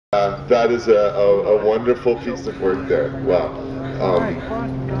That is a wonderful piece of work there. Wow.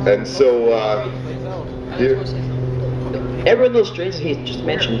 And so here. Every little strains he just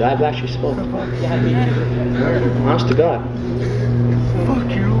mentioned, I've actually spoken. Honest to God. Fuck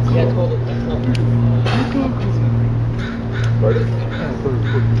you.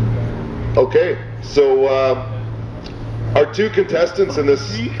 Okay, so our two contestants in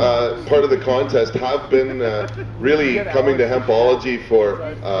this part of the contest have been really coming to Hempology for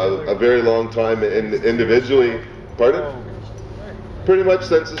a very long time individually. Pardon? Pretty much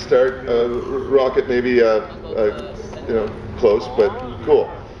since the start. Rocket maybe close, but cool.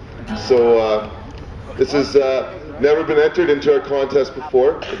 So this has never been entered into our contest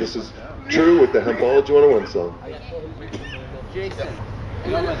before. But this is true with the Hempology 101 song.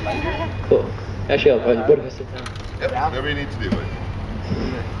 Cool. Actually, what do I sit down? Yep, whatever you need to do it.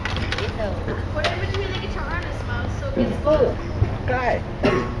 Put it between the guitar and his mouth so it gets full. Okay.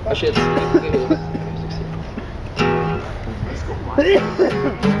 Actually, I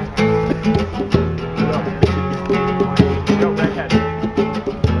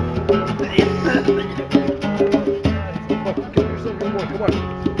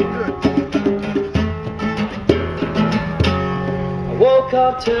woke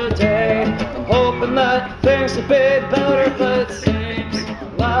up today, I'm hoping that things will be better, but it seems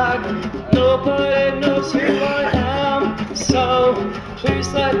like nobody knows who I am. So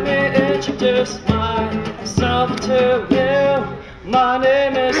please let me introduce myself to you. My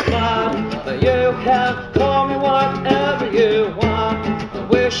name is Matt, but you can call me whatever you want. And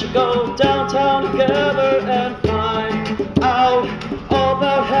we should go downtown together and find out all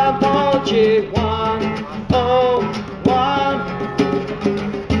about Hempology 101.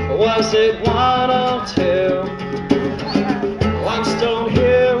 Or was it 102? I'm still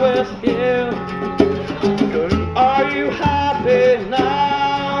here with you. Are you happy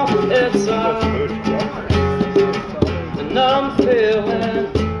now? It's and I'm feeling,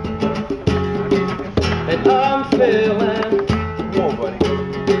 and I'm feeling,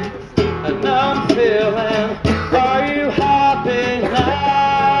 and I'm feeling. Are you happy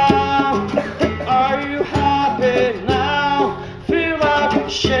now? Are you happy now? Feel like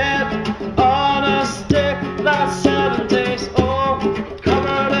shit on a stick that's 7 days old,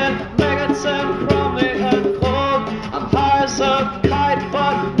 covered in maggots and crumbly and cold. I'm high as a kite,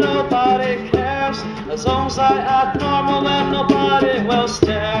 but nobody cares, as long as I act normal and nobody will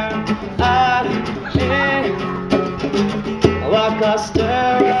stare at me like I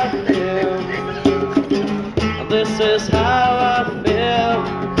stare at you. This is how I feel.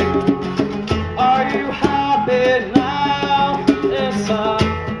 Are you happy now? It's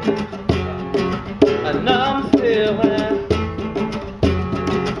and I'm feeling,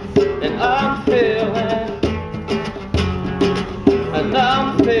 and I'm feeling, and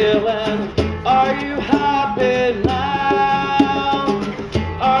I'm feeling. Are you happy now?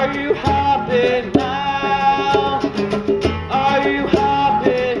 Are you happy now? Are you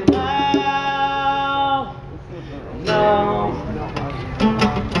happy now? No.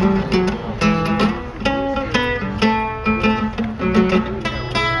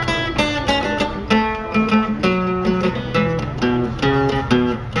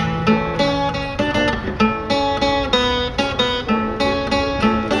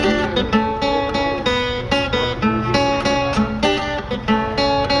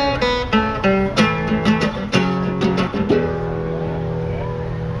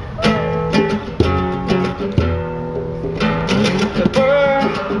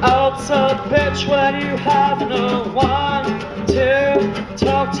 A bitch when you have no one to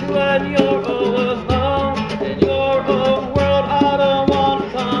talk to and you're all alone in your own world. I don't want to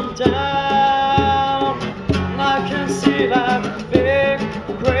come down. I can see that big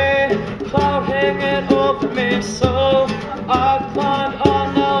gray cloud hanging over me, so I climbed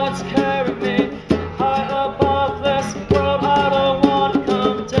on. Now it's carrying me high above this world. I don't want to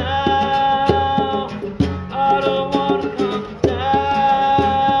come down. I don't want to come down.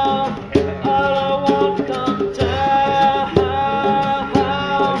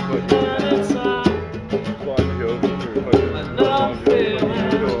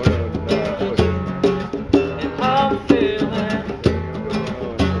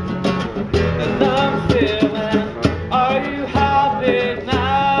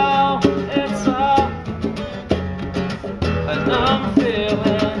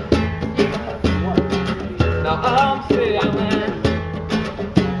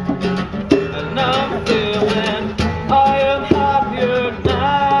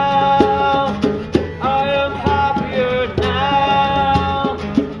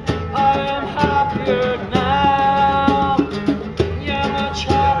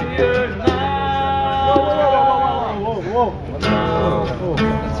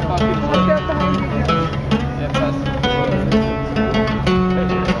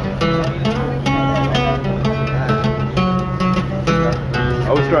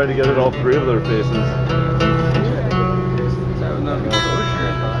 I was trying to get it all three of their faces.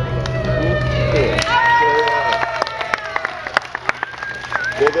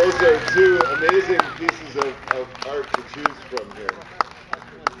 Well, those are two amazing pieces of art to choose from here.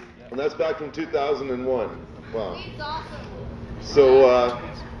 And that's back from 2001. Wow. So,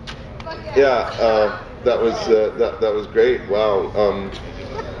 yeah, that was great. Wow.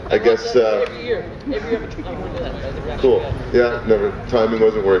 I guess. Cool. Yeah, never. Timing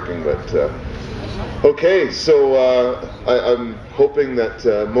wasn't working, but. Okay, so I'm hoping that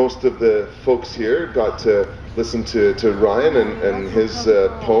most of the folks here got to listen to Ryan and his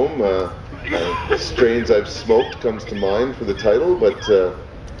poem. Strains I've Smoked comes to mind for the title, but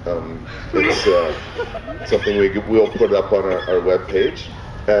it's something we'll put up on our webpage.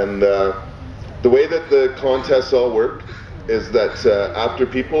 And the way that the contests all work is that after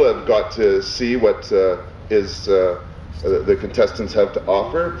people have got to see what the contestants have to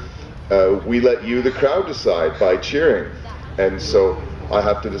offer, we let you, the crowd, decide by cheering. And so I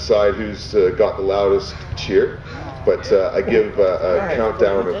have to decide who's got the loudest cheer. But I give a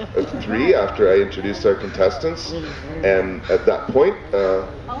countdown of 3 after I introduce our contestants. And at that point,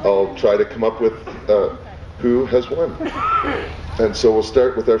 I'll try to come up with who has won. And so we'll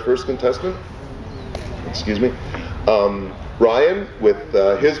start with our first contestant. Excuse me. Ryan with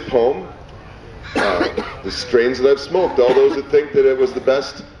his poem, The Strains That I've Smoked. All those that think that it was the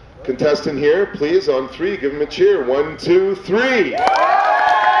best contestant here, please, on 3, give him a cheer. 1, 2, 3.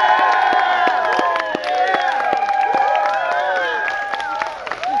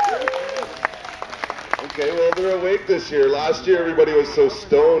 Okay, well, they're awake this year. Last year, everybody was so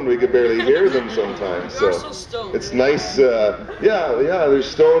stoned we could barely hear them sometimes. So it's nice. Yeah, they're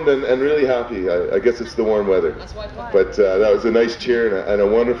stoned and really happy. I guess it's the warm weather. But that was a nice cheer and a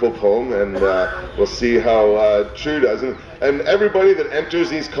wonderful poem, and we'll see how True does. And everybody that enters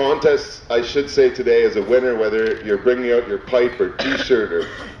these contests, I should say today, is a winner, whether you're bringing out your pipe or t-shirt or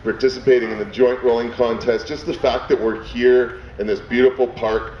participating in the joint rolling contest. Just the fact that we're here in this beautiful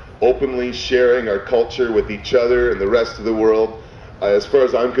park, openly sharing our culture with each other and the rest of the world. As far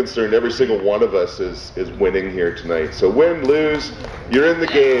as I'm concerned, every single one of us is winning here tonight. So win, lose, you're in the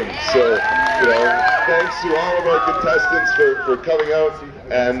game. So, thanks to all of our contestants for coming out.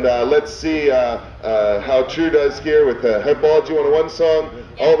 And let's see how True does here with the Hempology 101 song.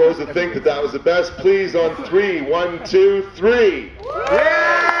 All those that think that was the best, please, on 3. 1, 2, 3.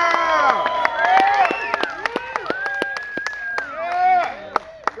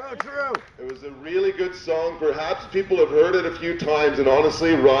 It was a really good song. Perhaps people have heard it a few times, and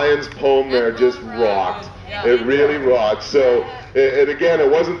honestly, Ryan's poem there just rocked. It really rocked. So, and again, it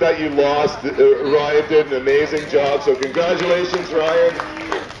wasn't that you lost. Ryan did an amazing job. So, congratulations, Ryan.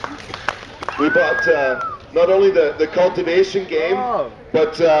 We bought not only the cultivation game,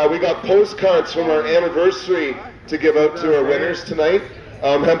 but we got postcards from our anniversary to give out to our winners tonight.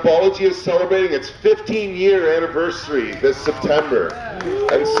 Hempology is celebrating its 15-year anniversary this September.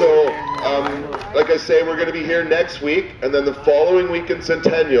 And so, like I say, we're going to be here next week, and then the following week in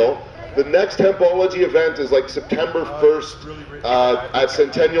Centennial. The next Hempology event is like September 1st at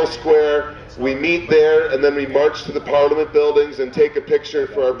Centennial Square. We meet there, and then we march to the Parliament buildings and take a picture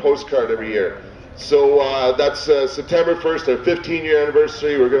for our postcard every year. So that's September 1st, our 15-year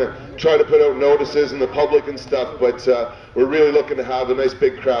anniversary. We're going to try to put out notices in the public and stuff, but we're really looking to have a nice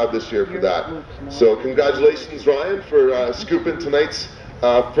big crowd this year for that. So congratulations, Ryan, for scooping tonight's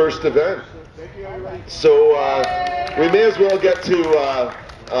first event. So we may as well get to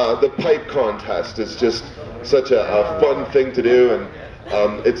the pipe contest. It's just such a fun thing to do, and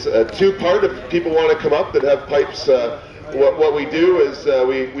it's a two-part. If people want to come up that have pipes, what we do is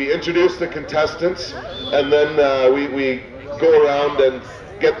we introduce the contestants, and then we go around and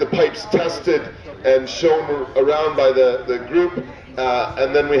get the pipes tested and shown around by the group,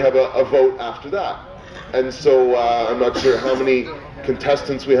 and then we have a vote after that. And so I'm not sure how many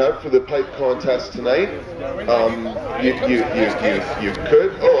contestants we have for the pipe contest tonight. You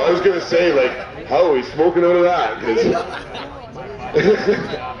could. Oh, I was going to say, like, how are we smoking out of that? 'Cause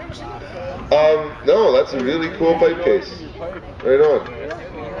no, that's a really cool pipe case. Right on.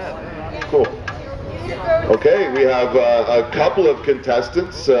 Cool. Okay, we have a couple of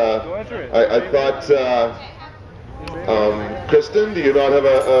contestants. I thought, Kristen, do you not have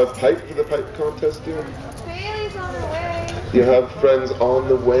a pipe for the pipe contest, dear? Bailey's on the way. You have friends on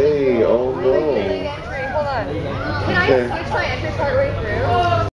the way. Oh no. Hold on. Can I switch my entry part right through?